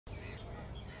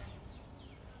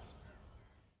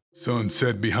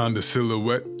Sunset behind the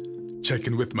silhouette,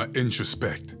 checking with my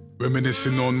introspect.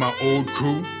 Reminiscing on my old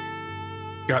crew,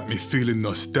 got me feeling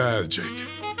nostalgic.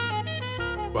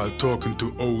 While talking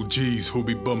to OGs who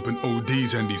be bumping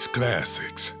ODs and these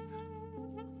classics.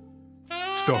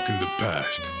 Stuck in the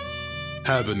past,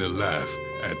 having a laugh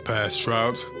at past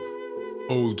trials.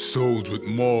 Old souls with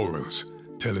morals,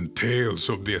 telling tales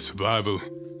of their survival.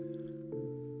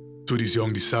 To these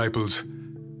young disciples,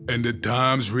 and at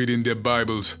times reading their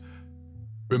Bibles,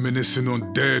 reminiscing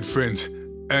on dead friends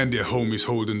and their homies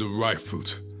holding the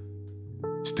rifles.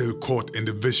 Still caught in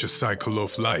the vicious cycle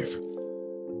of life,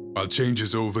 while change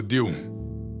is overdue.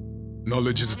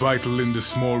 Knowledge is vital in this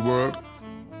small world,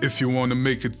 if you want to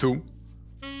make it through.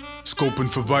 Scoping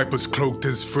for vipers cloaked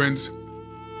as friends,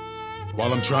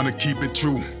 while I'm trying to keep it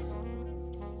true.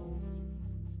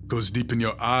 'Cause deep in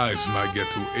your eyes, my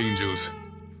ghetto angels,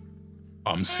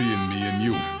 I'm seeing me and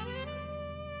you.